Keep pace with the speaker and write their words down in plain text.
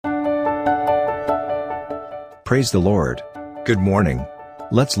Praise the Lord. Good morning.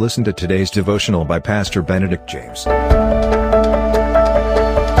 Let's listen to today's devotional by Pastor Benedict James.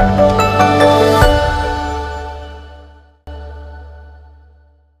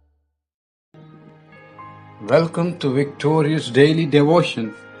 Welcome to Victorious Daily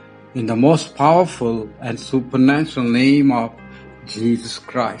Devotion in the most powerful and supernatural name of Jesus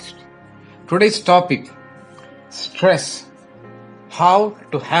Christ. Today's topic, stress. How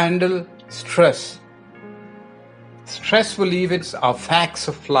to handle stress. Stressful events are facts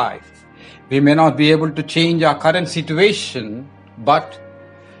of life. We may not be able to change our current situation, but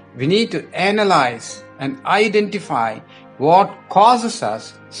we need to analyze and identify what causes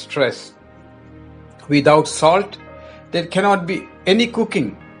us stress. Without salt, there cannot be any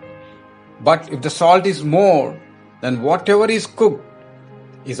cooking. But if the salt is more, then whatever is cooked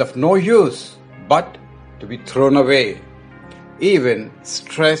is of no use but to be thrown away. Even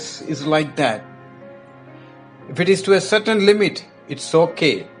stress is like that. If it is to a certain limit, it's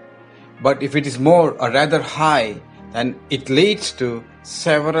okay. But if it is more or rather high, then it leads to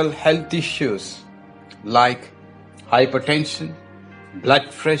several health issues like hypertension, blood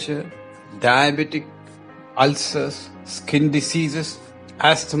pressure, diabetic, ulcers, skin diseases,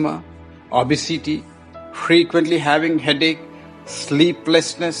 asthma, obesity, frequently having headache,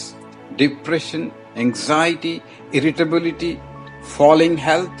 sleeplessness, depression, anxiety, irritability, falling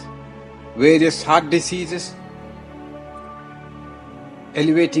health, various heart diseases,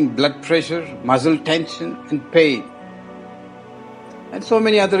 elevating blood pressure, muscle tension and pain, and so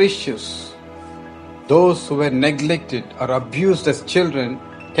many other issues. Those who were neglected or abused as children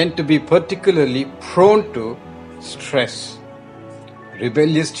tend to be particularly prone to stress.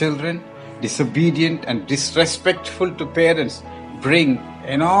 Rebellious children, disobedient and disrespectful to parents bring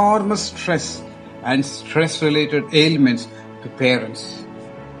enormous stress and stress-related ailments to parents.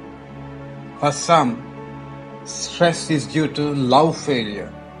 For some, stress is due to love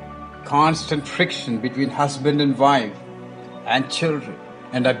failure, constant friction between husband and wife and children,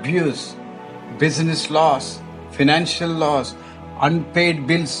 and abuse, business loss, financial loss, unpaid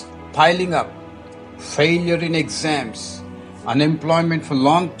bills piling up, failure in exams, unemployment for a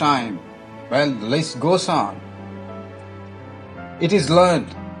long time. Well, the list goes on. It is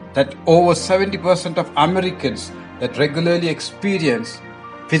learned that over 70% of Americans that regularly experience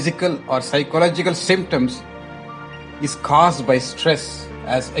physical or psychological symptoms is caused by stress,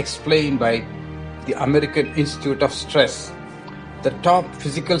 as explained by the American Institute of Stress. The top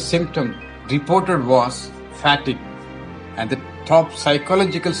physical symptom reported was fatigue, and the top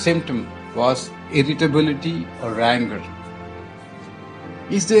psychological symptom was irritability or anger.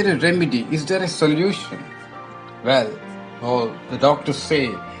 Is there a remedy? Is there a solution? Well, the doctors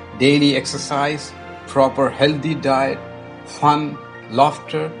say daily exercise, proper healthy diet, fun,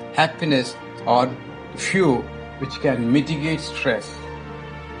 laughter, happiness are few which can mitigate stress.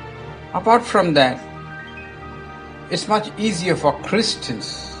 Apart from that, it's much easier for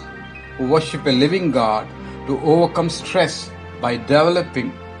Christians who worship a living God to overcome stress by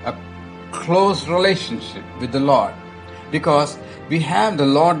developing a close relationship with the Lord, because we have the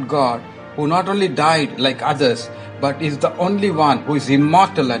Lord God who not only died like others, but is the only one who is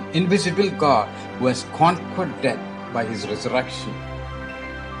immortal and invisible God who has conquered death by his resurrection.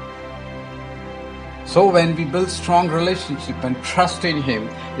 So when we build strong relationship and trust in him,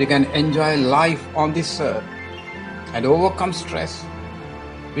 we can enjoy life on this earth and overcome stress.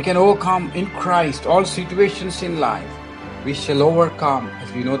 We can overcome in Christ all situations in life. We shall overcome, as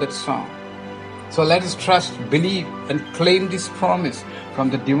we know that song. So let us trust, believe and claim this promise from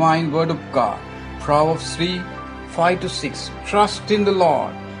the divine word of God. Proverbs 3:5-6. Trust in the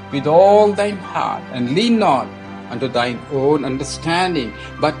Lord with all thine heart and lean not unto thine own understanding,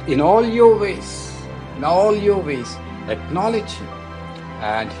 but in all your ways acknowledge him,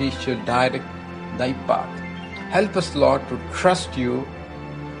 and he shall direct thy path. Help us, Lord, to trust you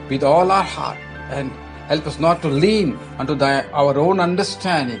with all our heart, and help us not to lean unto our own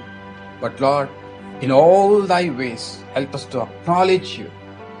understanding, but Lord, in all thy ways, help us to acknowledge you,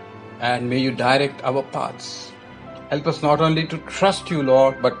 and may you direct our paths. Help us not only to trust you,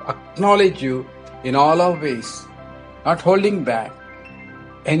 Lord, but acknowledge you in all our ways, not holding back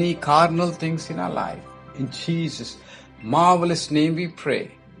any carnal things in our life. In Jesus' marvelous name we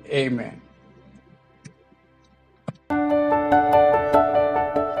pray. Amen.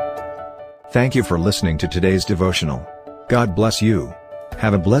 Thank you for listening to today's devotional. God bless you.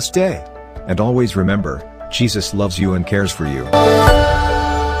 Have a blessed day. And always remember, Jesus loves you and cares for you.